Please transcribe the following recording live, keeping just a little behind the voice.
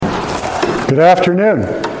Good afternoon.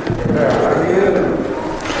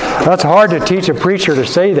 That's hard to teach a preacher to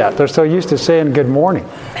say that. They're so used to saying good morning.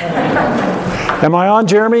 Am I on,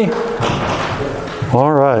 Jeremy?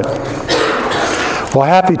 All right. Well,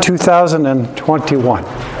 happy 2021.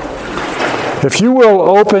 If you will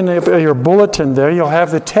open your bulletin there, you'll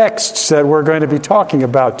have the texts that we're going to be talking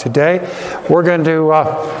about today. We're going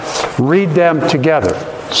to read them together.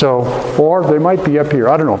 So, or they might be up here.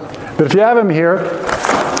 I don't know. But if you have them here,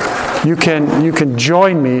 you can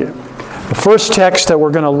join me. The first text that we're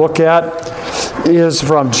going to look at is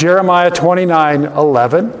from Jeremiah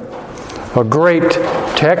 29:11, a great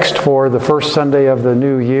text for the first Sunday of the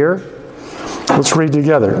new year. Let's read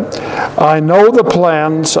together. I know the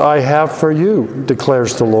plans I have for you,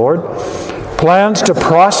 declares the Lord. Plans to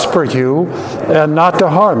prosper you and not to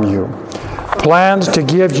harm you. Plans to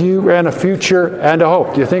give you a future and a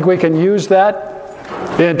hope. Do you think we can use that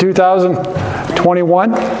in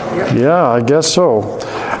 2021? Yeah, I guess so.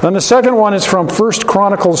 And the second one is from 1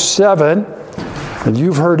 Chronicles 7. And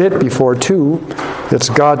you've heard it before too. It's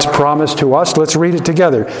God's promise to us. Let's read it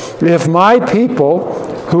together. If my people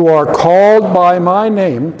who are called by my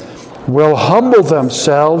name will humble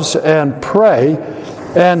themselves and pray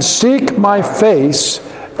and seek my face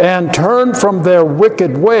and turn from their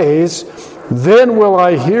wicked ways, then will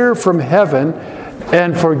I hear from heaven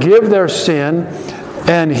and forgive their sin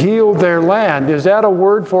and heal their land. Is that a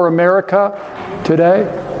word for America today?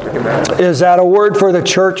 Is that a word for the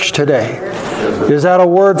church today? Is that a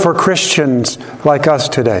word for Christians like us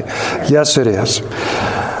today? Yes, it is.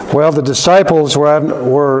 Well, the disciples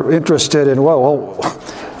were interested in, well,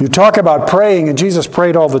 you talk about praying, and Jesus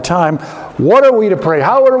prayed all the time. What are we to pray?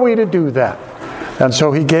 How are we to do that? And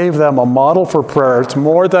so he gave them a model for prayer. It's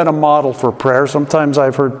more than a model for prayer. Sometimes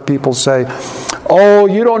I've heard people say, oh,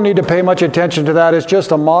 you don't need to pay much attention to that. It's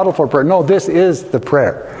just a model for prayer. No, this is the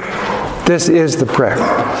prayer. This is the prayer.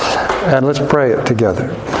 And let's pray it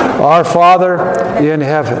together. Our Father in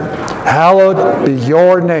heaven, hallowed be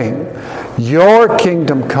your name. Your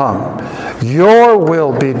kingdom come. Your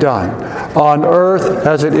will be done on earth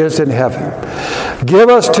as it is in heaven. Give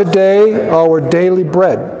us today our daily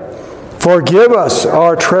bread. Forgive us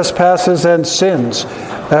our trespasses and sins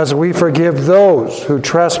as we forgive those who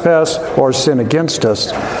trespass or sin against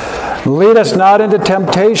us. Lead us not into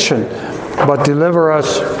temptation, but deliver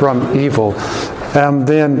us from evil. And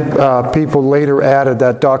then people later added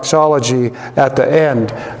that doxology at the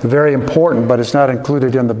end. Very important, but it's not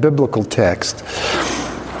included in the biblical text.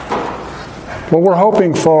 Well, we're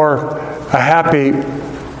hoping for a happy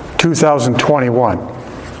 2021.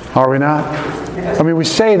 Are we not? I mean, we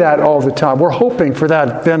say that all the time. We're hoping for that.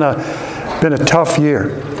 It's been a tough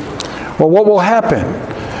year. Well, what will happen?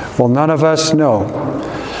 Well, none of us know.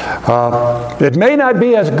 It may not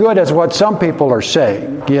be as good as what some people are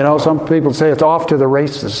saying. You know, some people say it's off to the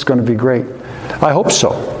races. It's going to be great. I hope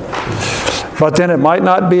so. But then it might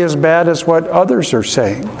not be as bad as what others are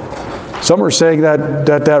saying. Some are saying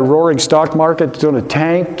that roaring stock market's going to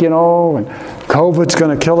tank, and COVID's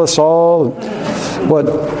going to kill us all.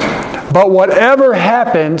 But whatever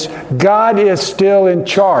happens, God is still in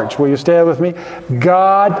charge. Will you stay with me?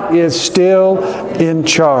 God is still in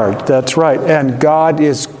charge. That's right. And God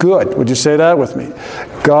is good. Would you say that with me?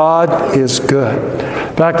 God is good.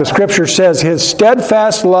 In fact, the Scripture says His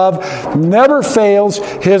steadfast love never fails.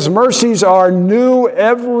 His mercies are new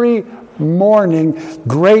every morning.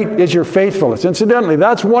 Great is your faithfulness. Incidentally,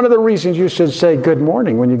 that's one of the reasons you should say good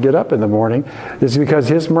morning when you get up in the morning, is because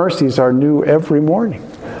His mercies are new every morning.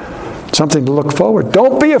 Something to look forward.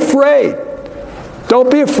 Don't be afraid.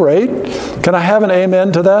 Don't be afraid. Can I have an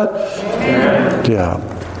amen to that? Amen. Yeah.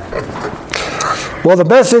 Well, the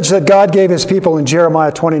message that God gave His people in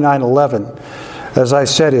Jeremiah 29:11, as I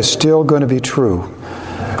said, is still going to be true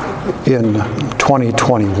in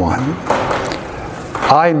 2021.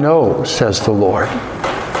 I know, says the Lord.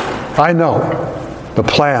 I know the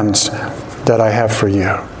plans that I have for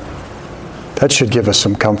you. That should give us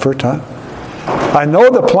some comfort, huh? I know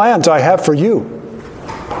the plans I have for you.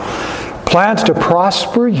 Plans to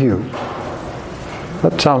prosper you.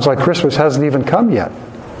 That sounds like Christmas hasn't even come yet.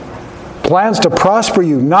 Plans to prosper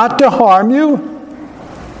you, not to harm you.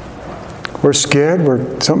 We're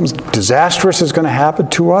scared. Something disastrous is going to happen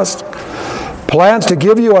to us. Plans to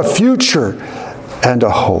give you a future and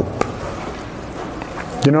a hope.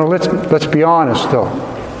 Let's be honest, though.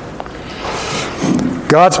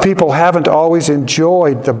 God's people haven't always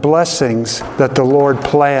enjoyed the blessings that the Lord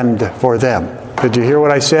planned for them. Did you hear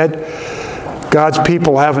what I said? God's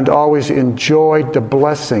people haven't always enjoyed the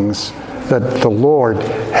blessings that the Lord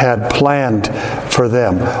had planned for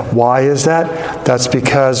them. Why is that? That's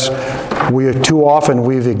because Too often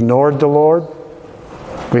we've ignored the Lord.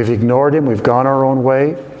 We've ignored Him. We've gone our own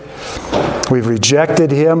way. We've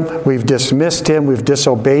rejected Him. We've dismissed Him. We've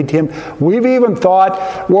disobeyed Him. We've even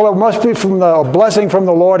thought, well, it must be from a blessing from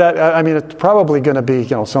the Lord. I mean, it's probably going to be,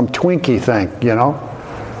 some Twinkie thing,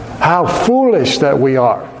 How foolish that we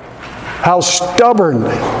are. How stubborn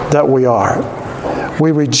that we are.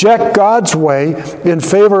 We reject God's way in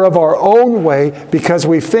favor of our own way because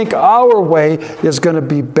we think our way is going to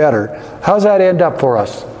be better. How's that end up for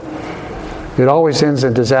us? It always ends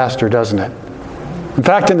in disaster, doesn't it? In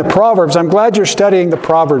fact, in the Proverbs, I'm glad you're studying the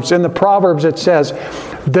Proverbs. In the Proverbs it says,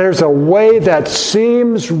 there's a way that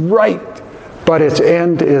seems right, but its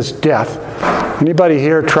end is death. Anybody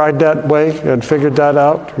here tried that way and figured that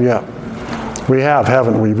out? Yeah. We have,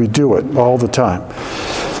 haven't we? We do it all the time.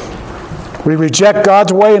 We reject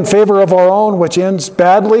God's way in favor of our own, which ends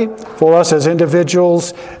badly for us as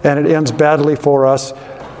individuals, and it ends badly for us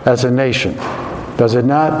as a nation. Does it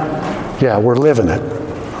not? Yeah, we're living it.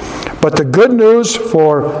 But the good news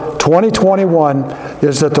for 2021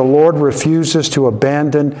 is that the Lord refuses to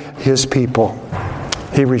abandon His people.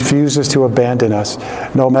 He refuses to abandon us,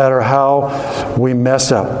 no matter how we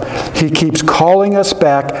mess up. He keeps calling us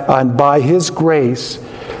back, and by His grace,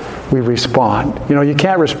 we respond. You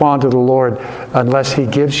can't respond to the Lord unless He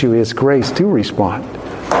gives you His grace to respond.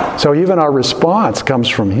 So even our response comes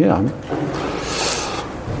from Him.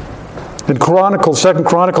 In 2 Chronicles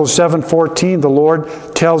 7:14, the Lord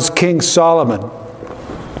tells King Solomon,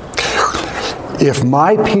 if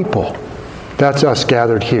my people, that's us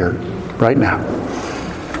gathered here right now,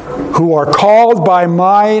 who are called by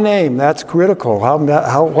my name, that's critical.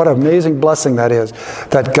 What an amazing blessing that is,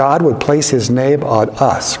 that God would place His name on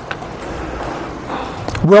us,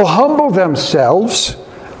 will humble themselves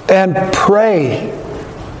and pray,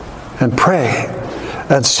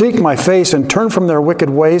 and seek my face and turn from their wicked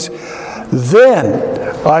ways,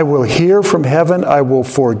 then I will hear from heaven, I will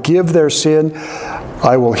forgive their sin,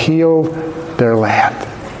 I will heal their land.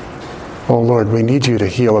 Oh Lord, we need you to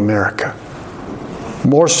heal America.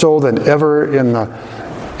 More so than ever in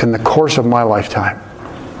the course of my lifetime.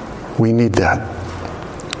 We need that.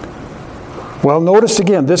 Well, notice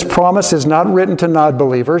again, this promise is not written to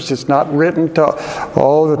non-believers. It's not written to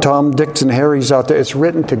all the Tom, Dicks, and Harrys out there. It's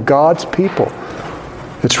written to God's people.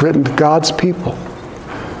 It's written to God's people.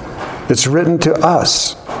 It's written to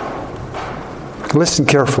us. Listen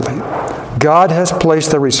carefully. God has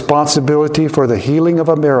placed the responsibility for the healing of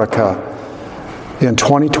America in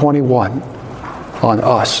 2021 on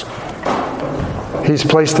us. He's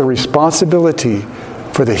placed the responsibility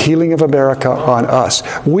for the healing of America on us.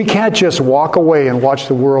 We can't just walk away and watch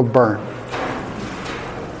the world burn.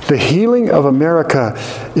 The healing of America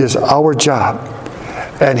is our job.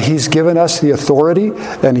 And He's given us the authority,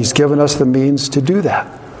 and He's given us the means to do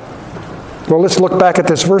that. Well, let's look back at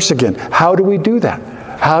this verse again. How do we do that?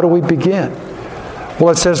 How do we begin? Well,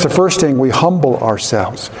 it says the first thing, we humble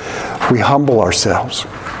ourselves. We humble ourselves.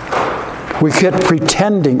 We quit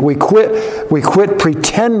pretending. We quit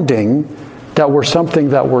pretending that we're something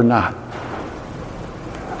that we're not.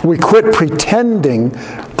 We quit pretending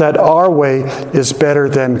that our way is better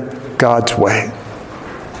than God's way.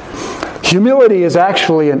 Humility is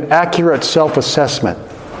actually an accurate self-assessment.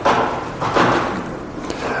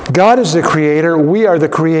 God is the creator. We are the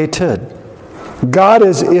created. God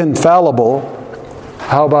is infallible.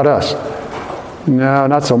 How about us? No,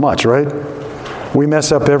 not so much, right? We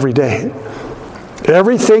mess up every day.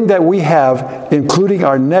 Everything that we have, including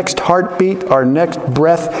our next heartbeat, our next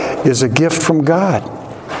breath, is a gift from God.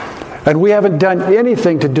 And we haven't done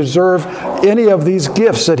anything to deserve any of these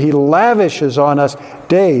gifts that He lavishes on us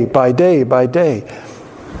day by day by day.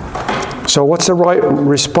 So what's the right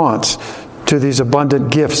response to these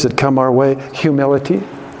abundant gifts that come our way? Humility,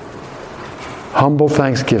 humble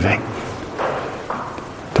thanksgiving.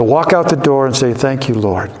 To walk out the door and say, thank you,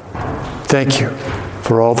 Lord. Thank you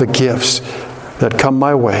for all the gifts that come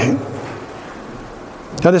my way.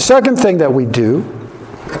 Now the second thing that we do,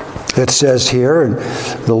 it says here in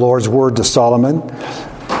the Lord's word to Solomon,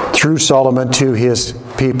 through Solomon to his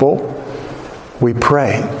people, we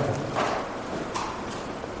pray.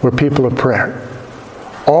 We're people of prayer.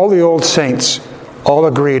 All the old saints all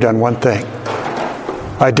agreed on one thing.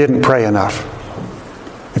 I didn't pray enough.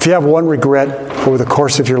 If you have one regret over the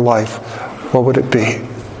course of your life, what would it be?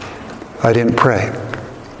 I didn't pray.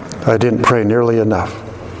 I didn't pray nearly enough.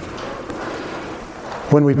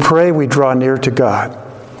 When we pray, we draw near to God.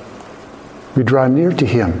 We draw near to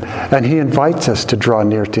Him, and He invites us to draw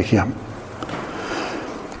near to Him.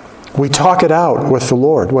 We talk it out with the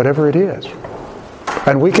Lord, whatever it is.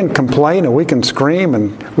 And we can complain and we can scream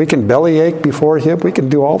and we can bellyache before Him. We can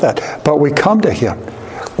do all that. But we come to Him.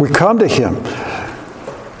 We come to Him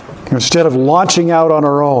instead of launching out on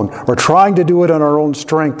our own or trying to do it on our own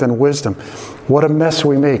strength and wisdom. What a mess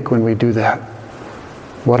we make when we do that.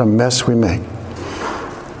 What a mess we make.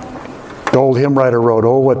 The old hymn writer wrote,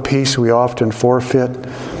 "Oh, what peace we often forfeit.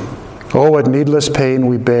 Oh, what needless pain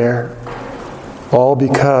we bear. All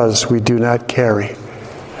because we do not carry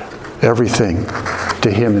everything to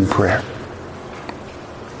Him in prayer."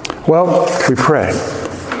 Well, we pray.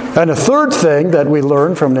 And the third thing that we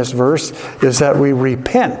learn from this verse is that we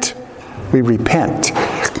repent. We repent.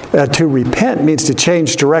 To repent means to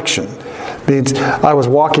change direction. Means I was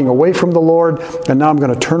walking away from the Lord, and now I'm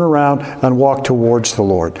going to turn around and walk towards the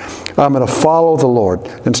Lord. I'm going to follow the Lord.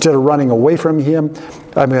 Instead of running away from Him,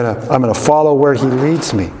 I'm going to follow where He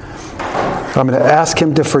leads me. I'm going to ask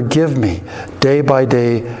Him to forgive me day by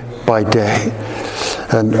day by day.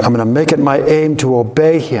 And I'm going to make it my aim to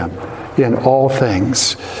obey Him in all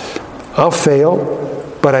things. I'll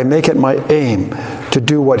fail, but I make it my aim to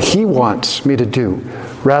do what He wants me to do,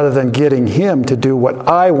 rather than getting Him to do what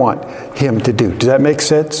I want Him to do. Does that make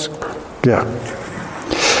sense? Yeah.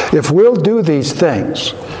 If we'll do these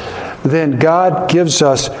things, then God gives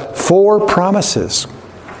us 4 promises.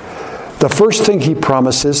 The first thing He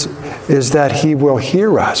promises is that He will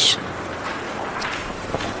hear us.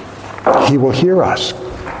 He will hear us.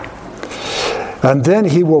 And then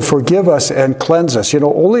He will forgive us and cleanse us. You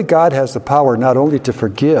know, only God has the power not only to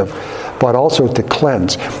forgive, but also to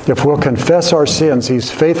cleanse. If we'll confess our sins, He's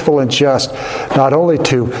faithful and just, not only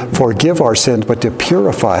to forgive our sins, but to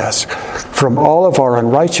purify us from all of our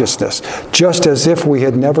unrighteousness, just as if we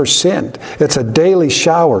had never sinned. It's a daily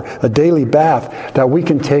shower, a daily bath that we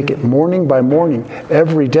can take morning by morning,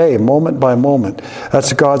 every day, moment by moment.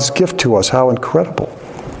 That's God's gift to us. How incredible.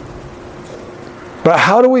 But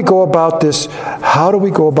how do we go about this? How do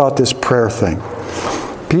we go about this prayer thing?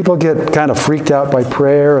 People get kind of freaked out by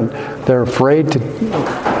prayer and they're afraid to,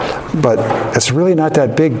 but it's really not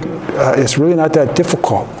that big. It's really not that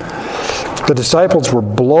difficult. The disciples were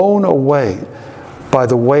blown away by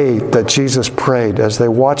the way that Jesus prayed as they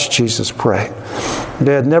watched Jesus pray.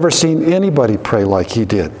 They had never seen anybody pray like He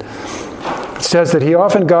did. It says that He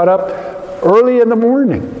often got up early in the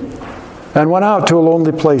morning and went out to a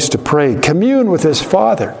lonely place to pray, commune with His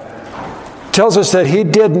Father. It tells us that He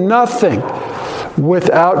did nothing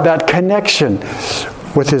without that connection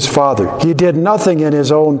with His Father. He did nothing in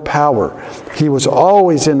His own power. He was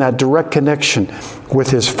always in that direct connection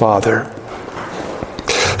with His Father.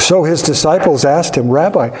 So His disciples asked Him,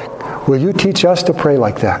 "Rabbi, will you teach us to pray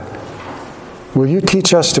like that? Will you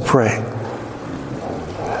teach us to pray?"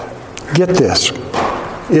 Get this.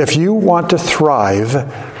 If you want to thrive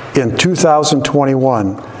in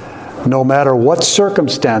 2021, no matter what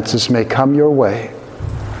circumstances may come your way,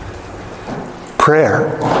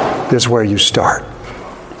 prayer is where you start.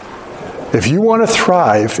 If you want to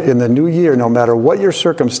thrive in the new year, no matter what your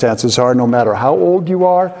circumstances are, no matter how old you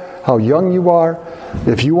are, how young you are,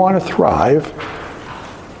 if you want to thrive,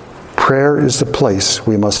 prayer is the place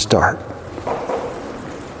we must start.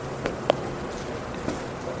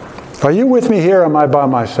 Are you with me here or am I by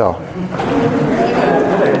myself?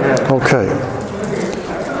 Okay.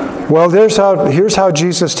 Well, here's how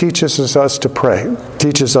Jesus teaches us to pray.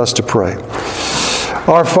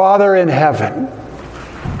 Our Father in heaven.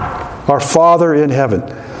 Our Father in heaven.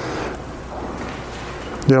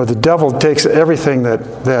 You know, the devil takes everything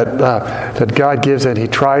that God gives and he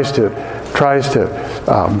tries to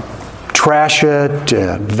trash it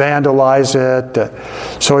and vandalize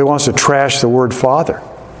it. So he wants to trash the word Father.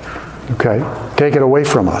 Okay? Take it away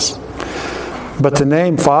from us. But the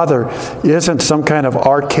name Father isn't some kind of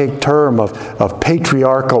archaic term of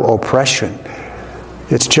patriarchal oppression.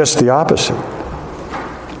 It's just the opposite.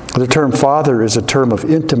 The term Father is a term of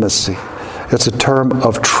intimacy. It's a term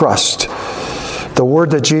of trust. The word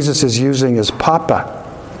that Jesus is using is Papa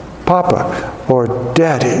or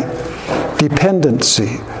Daddy,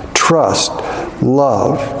 dependency, trust,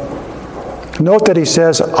 love. Note that he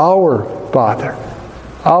says, our Father.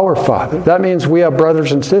 Our Father. That means we have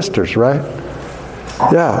brothers and sisters, right?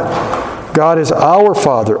 Yeah. God is our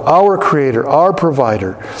Father, our Creator, our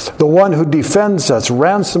Provider, the one who defends us,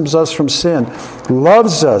 ransoms us from sin,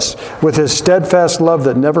 loves us with His steadfast love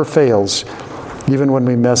that never fails, even when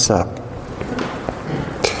we mess up.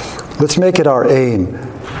 Let's make it our aim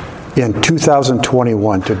in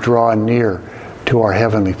 2021 to draw near to our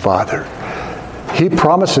Heavenly Father. He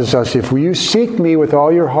promises us, if you seek me with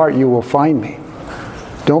all your heart, you will find me.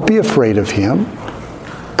 Don't be afraid of Him.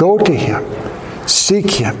 Go to Him. Seek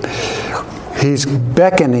Him. He's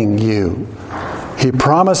beckoning you. He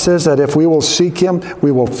promises that if we will seek Him,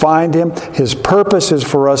 we will find Him. His purpose is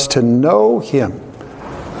for us to know Him,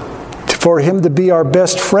 for Him to be our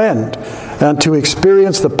best friend, and to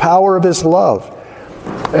experience the power of His love,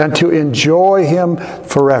 and to enjoy Him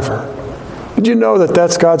forever. Did you know that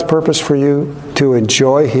that's God's purpose for you? To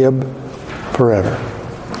enjoy Him forever.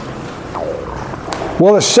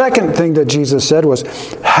 Well, the second thing that Jesus said was,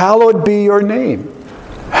 hallowed be your name.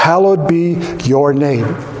 Hallowed be your name.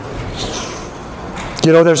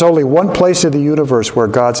 You know, there's only one place in the universe where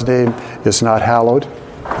God's name is not hallowed.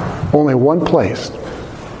 Only one place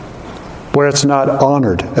where it's not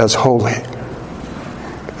honored as holy.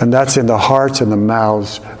 And that's in the hearts and the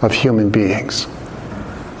mouths of human beings.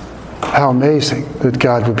 How amazing that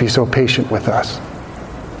God would be so patient with us.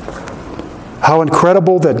 How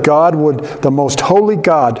incredible that the most holy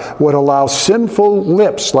God, would allow sinful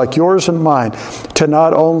lips like yours and mine to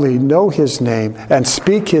not only know His name and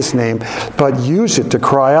speak His name, but use it to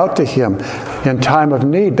cry out to Him in time of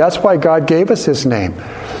need. That's why God gave us His name,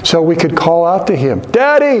 so we could call out to Him,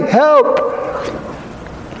 "Daddy, help!"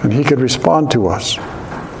 And He could respond to us.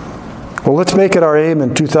 Well, let's make it our aim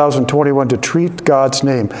in 2021 to treat God's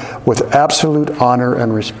name with absolute honor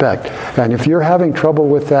and respect. And if you're having trouble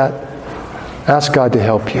with that, ask God to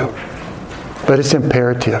help you. But it's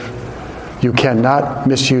imperative. You cannot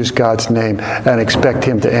misuse God's name and expect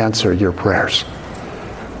Him to answer your prayers.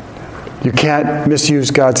 You can't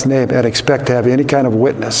misuse God's name and expect to have any kind of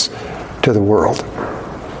witness to the world.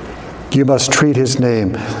 You must treat His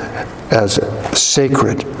name as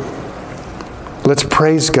sacred. Let's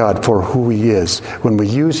praise God for who He is. When we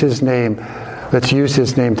use His name, let's use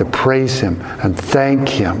His name to praise Him and thank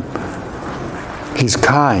Him. He's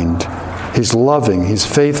kind. He's loving, He's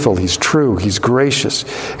faithful, He's true, He's gracious,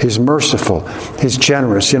 He's merciful, He's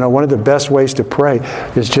generous. You know, one of the best ways to pray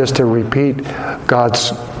is just to repeat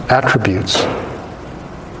God's attributes.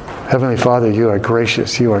 Heavenly Father, You are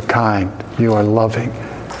gracious, You are kind, You are loving,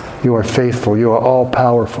 You are faithful, You are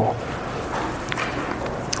all-powerful.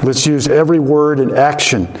 Let's use every word and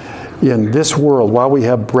action in this world while we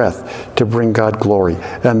have breath to bring God glory.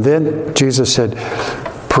 And then Jesus said,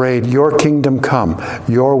 prayed, "Your kingdom come,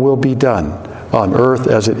 Your will be done on earth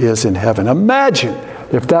as it is in heaven." Imagine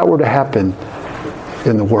if that were to happen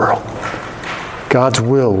in the world. God's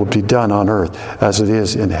will be done on earth as it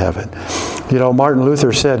is in heaven. You know, Martin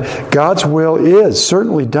Luther said, God's will is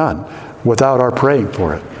certainly done without our praying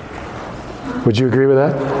for it. Would you agree with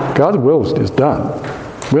that? God's will is done.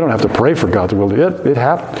 We don't have to pray for God's will. It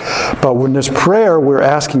happened. But when there's prayer, we're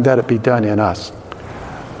asking that it be done in us.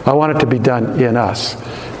 I want it to be done in us,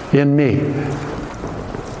 in me.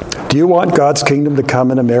 Do you want God's kingdom to come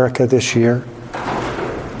in America this year?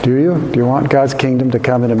 Do you? Do you want God's kingdom to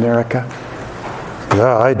come in America?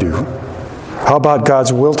 Yeah, I do. How about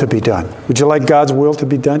God's will to be done? Would you like God's will to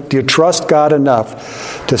be done? Do you trust God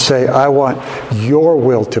enough to say, I want Your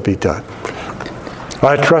will to be done?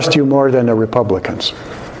 I trust You more than the Republicans.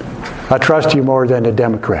 I trust You more than the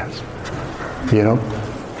Democrats. You know?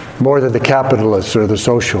 More than the capitalists or the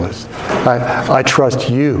socialists. I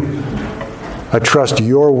trust You. I trust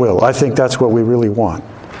Your will. I think that's what we really want.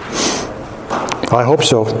 I hope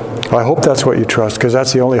so. I hope that's what you trust, because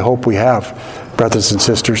that's the only hope we have, brothers and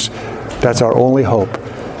sisters. That's our only hope,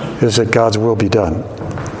 is that God's will be done.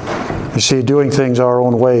 You see, doing things our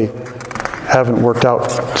own way haven't worked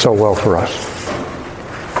out so well for us.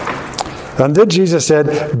 And then Jesus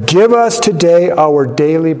said, "Give us today our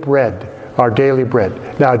daily bread." Our daily bread.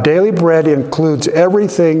 Now, daily bread includes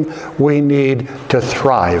everything we need to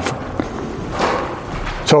thrive.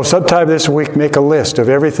 So sometime this week, make a list of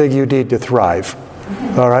everything you need to thrive.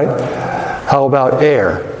 All right? How about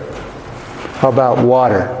air? How about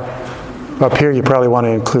water? Up here, you probably want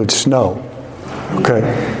to include snow. Okay.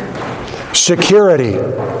 Security,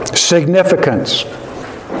 significance,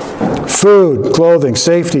 food, clothing,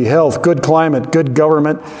 safety, health, good climate, good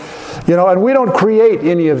government. You know, and we don't create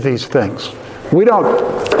any of these things. We don't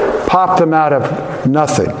pop them out of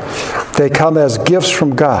nothing. They come as gifts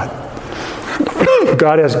from God.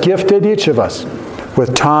 God has gifted each of us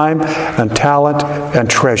with time and talent and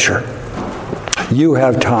treasure. You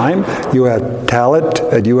have time, you have talent,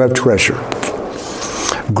 and you have treasure.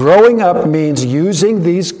 Growing up means using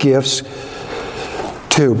these gifts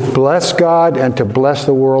to bless God and to bless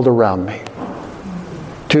the world around me.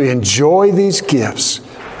 To enjoy these gifts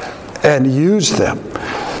and use them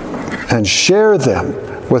and share them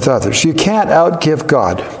with others. You can't outgive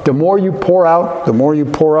God. The more you pour out, the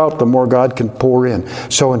more God can pour in.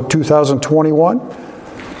 So in 2021,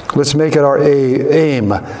 let's make it our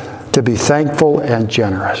aim to be thankful and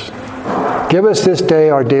generous. Give us this day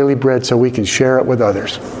our daily bread so we can share it with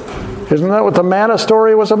others. Isn't that what the manna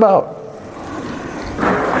story was about?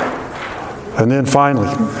 And then finally,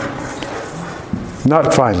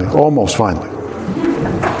 not finally, almost finally,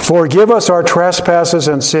 forgive us our trespasses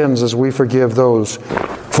and sins as we forgive those.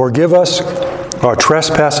 Forgive us our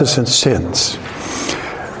trespasses and sins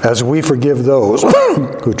as we forgive those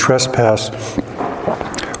who trespass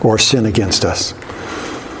or sin against us.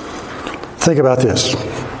 Think about this.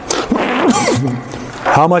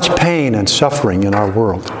 How much pain and suffering in our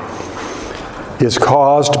world is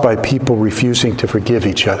caused by people refusing to forgive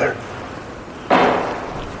each other?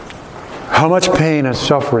 How much pain and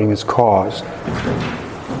suffering is caused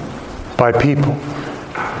by people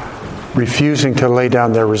refusing to lay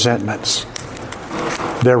down their resentments,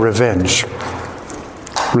 their revenge,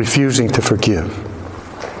 refusing to forgive?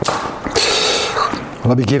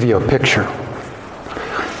 Let me give you a picture.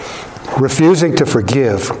 Refusing to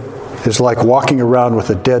forgive is like walking around with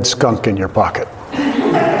a dead skunk in your pocket.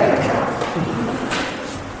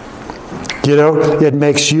 You know, it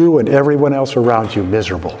makes you and everyone else around you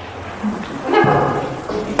miserable.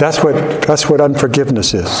 That's what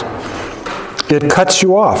unforgiveness is. It cuts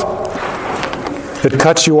you off. It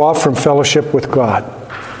cuts you off from fellowship with God.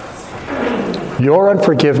 Your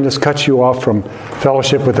unforgiveness cuts you off from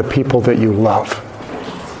fellowship with the people that you love.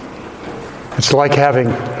 It's like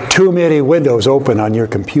having too many windows open on your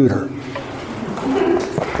computer.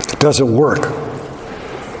 It doesn't work.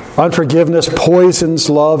 Unforgiveness poisons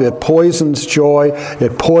love. It poisons joy.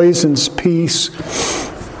 It poisons peace.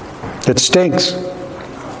 It stinks.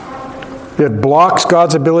 It blocks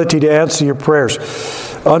God's ability to answer your prayers.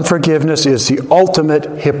 Unforgiveness is the ultimate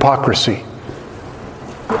hypocrisy.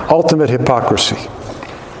 Ultimate hypocrisy.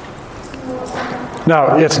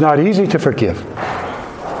 Now, it's not easy to forgive.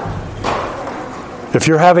 If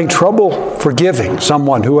you're having trouble forgiving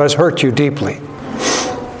someone who has hurt you deeply,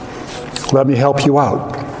 let me help you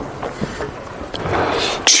out.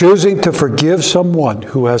 Choosing to forgive someone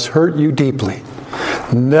who has hurt you deeply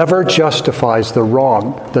never justifies the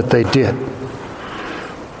wrong that they did.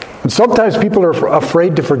 And sometimes people are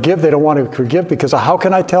afraid to forgive. They don't want to forgive because how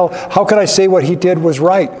can I say what he did was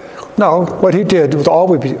right? No, what he did would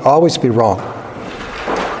always be wrong.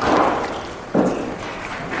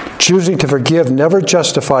 Choosing to forgive never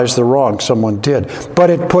justifies the wrong someone did, but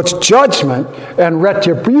it puts judgment and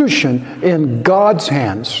retribution in God's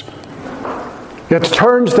hands. It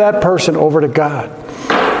turns that person over to God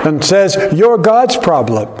and says, "You're God's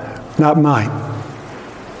problem, not mine."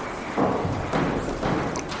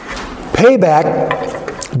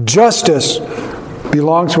 Payback, justice,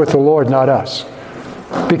 belongs with the Lord, not us.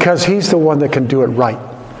 Because He's the one that can do it right.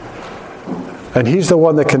 And He's the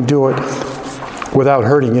one that can do it without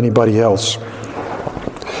hurting anybody else,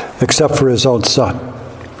 except for His own Son.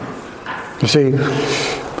 You see,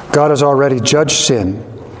 God has already judged sin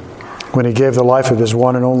when He gave the life of His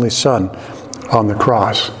one and only Son on the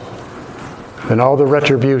cross. And all the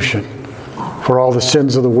retribution for all the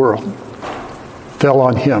sins of the world fell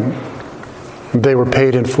on Him. They were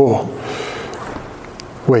paid in full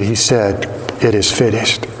when He said, "It is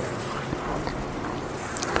finished."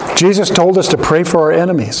 Jesus told us to pray for our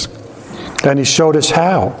enemies, and He showed us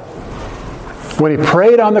how. When He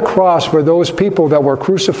prayed on the cross for those people that were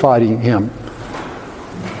crucifying Him,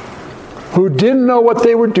 who didn't know what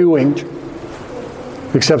they were doing,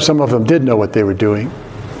 except some of them did know what they were doing.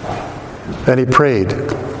 And He prayed,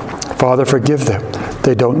 "Father, forgive them.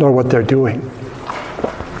 They don't know what they're doing."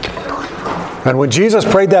 And when Jesus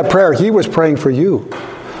prayed that prayer, He was praying for you.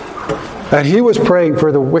 And He was praying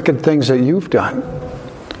for the wicked things that you've done.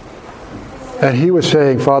 And He was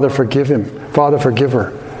saying, "Father, forgive him. Father, forgive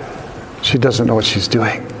her. She doesn't know what she's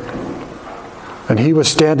doing." And He was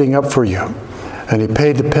standing up for you. And He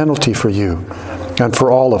paid the penalty for you and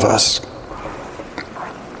for all of us.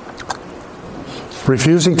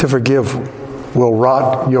 Refusing to forgive will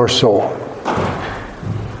rot your soul.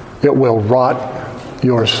 It will rot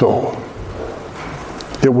your soul.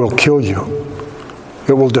 It will kill you.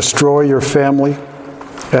 It will destroy your family,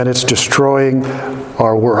 and it's destroying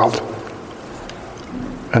our world.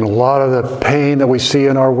 And a lot of the pain that we see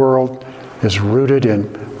in our world is rooted in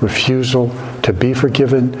refusal to be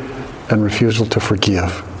forgiven and refusal to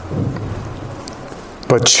forgive.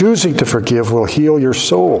 But choosing to forgive will heal your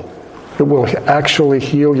soul. It will actually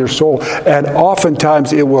heal your soul. And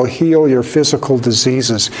oftentimes it will heal your physical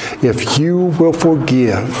diseases. If you will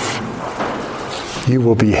forgive, you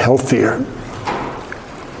will be healthier.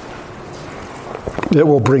 It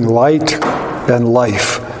will bring light and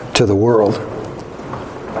life to the world.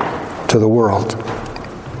 To the world.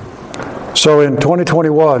 So in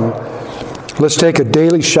 2021, let's take a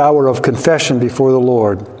daily shower of confession before the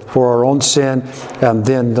Lord for our own sin, and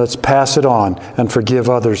then let's pass it on and forgive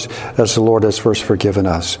others as the Lord has first forgiven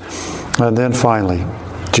us. And then finally,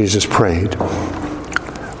 Jesus prayed,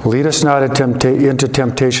 lead us not into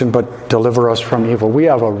temptation, but deliver us from evil. We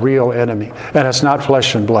have a real enemy, and it's not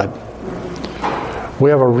flesh and blood. We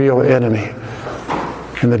have a real enemy.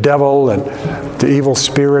 And the devil and the evil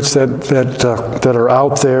spirits that are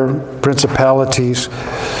out there, principalities.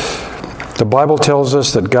 The Bible tells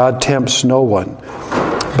us that God tempts no one,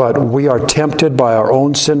 but we are tempted by our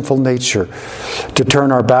own sinful nature to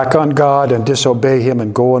turn our back on God and disobey Him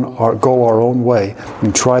and go our own way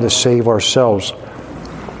and try to save ourselves.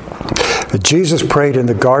 Jesus prayed in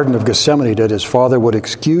the Garden of Gethsemane that His Father would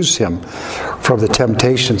excuse Him from the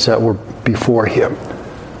temptations that were before Him.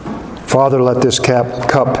 Father, let this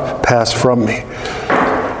cup pass from me.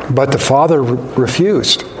 But the Father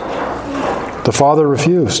refused. The Father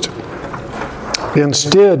refused.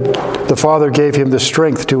 Instead, the Father gave Him the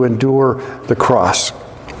strength to endure the cross.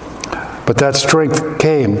 But that strength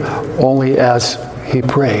came only as He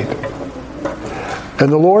prayed.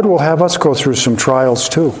 And the Lord will have us go through some trials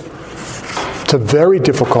too. Some very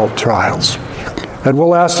difficult trials. And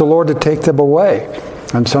we'll ask the Lord to take them away.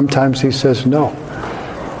 And sometimes He says, no.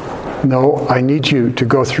 No, I need you to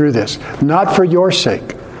go through this. Not for your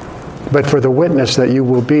sake, but for the witness that you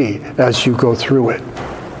will be as you go through it.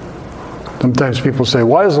 Sometimes people say,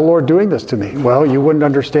 why is the Lord doing this to me? Well, you wouldn't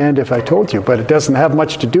understand if I told you, but it doesn't have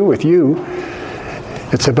much to do with you.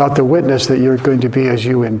 It's about the witness that you're going to be as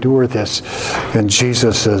you endure this in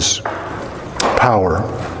Jesus' power.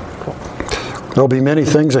 There'll be many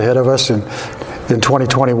things ahead of us in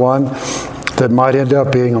 2021 that might end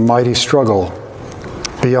up being a mighty struggle,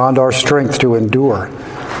 beyond our strength to endure,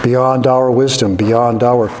 beyond our wisdom, beyond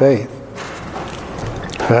our faith.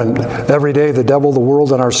 And every day the devil, the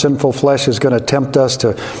world, and our sinful flesh is going to tempt us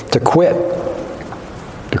to quit,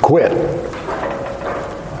 to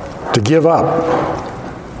give up.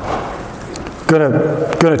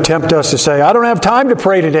 Going to tempt us to say, I don't have time to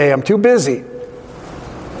pray today, I'm too busy.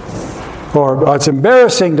 Or it's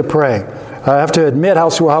embarrassing to pray. I have to admit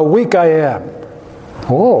how weak I am.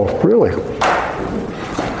 Oh, really?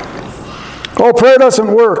 Oh, prayer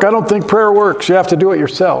doesn't work. I don't think prayer works. You have to do it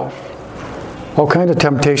yourself. All kinds of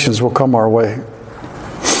temptations will come our way.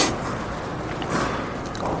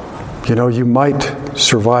 You know, you might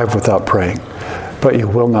survive without praying, but you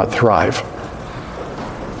will not thrive.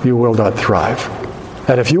 You will not thrive.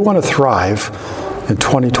 And if you want to thrive in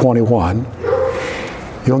 2021,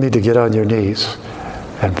 you'll need to get on your knees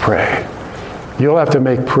and pray. You'll have to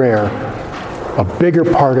make prayer a bigger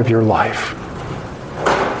part of your life.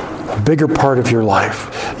 A bigger part of your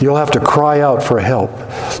life. You'll have to cry out for help.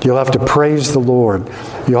 You'll have to praise the Lord.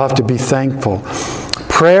 You'll have to be thankful.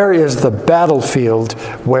 Prayer is the battlefield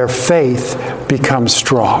where faith becomes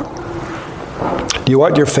strong. Do you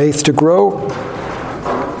want your faith to grow?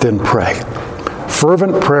 Then pray.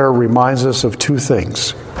 Fervent prayer reminds us of two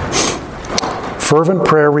things. Fervent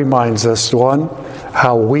prayer reminds us, one,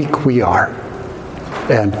 how weak we are,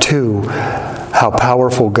 and two, how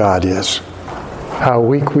powerful God is. How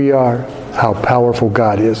weak we are, how powerful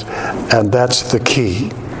God is, and that's the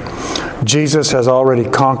key. Jesus has already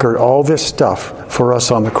conquered all this stuff for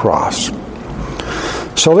us on the cross.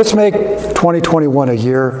 So let's make 2021 a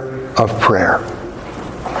year of prayer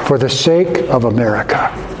for the sake of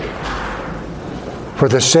America, for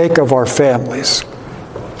the sake of our families,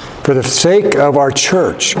 for the sake of our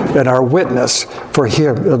church and our witness for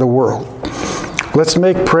Him in the world. Let's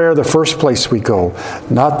make prayer the first place we go,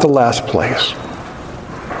 not the last place.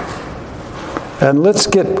 And let's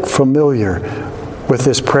get familiar with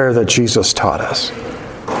this prayer that Jesus taught us,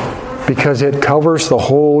 because it covers the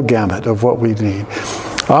whole gamut of what we need.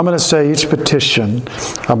 I'm going to say each petition,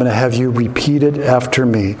 I'm going to have you repeat it after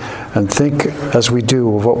me and think as we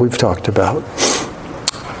do of what we've talked about.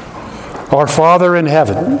 Our Father in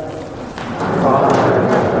heaven,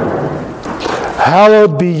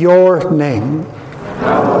 hallowed be your name.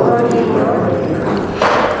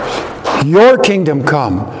 Your kingdom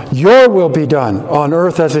come. Your will be done on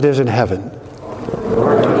earth as it is in heaven.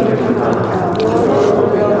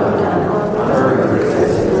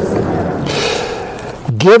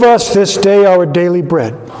 Give us this day our daily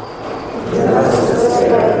bread.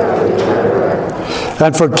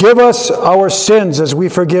 And forgive us our sins as we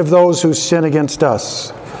forgive those who sin against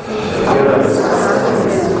us.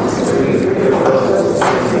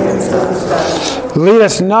 Lead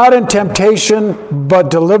us not in temptation,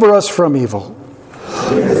 but deliver us from evil.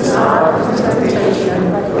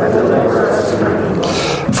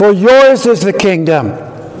 For yours is the kingdom.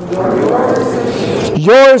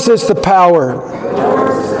 Yours is the power.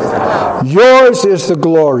 Yours is the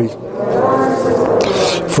glory,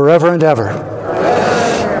 forever and ever.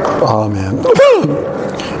 Amen.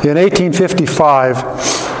 In 1855,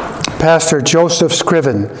 Pastor Joseph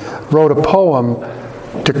Scriven wrote a poem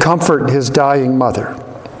to comfort his dying mother.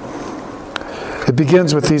 It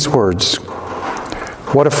begins with these words: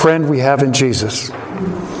 "What a friend we have in Jesus."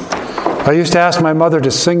 I used to ask my mother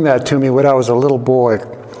to sing that to me when I was a little boy,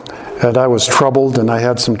 and I was troubled, and I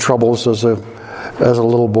had some troubles as a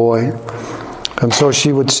little boy. And so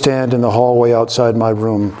she would stand in the hallway outside my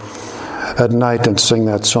room at night and sing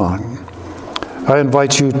that song. I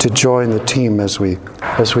invite you to join the team as we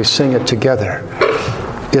sing it together.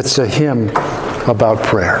 It's a hymn about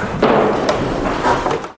prayer.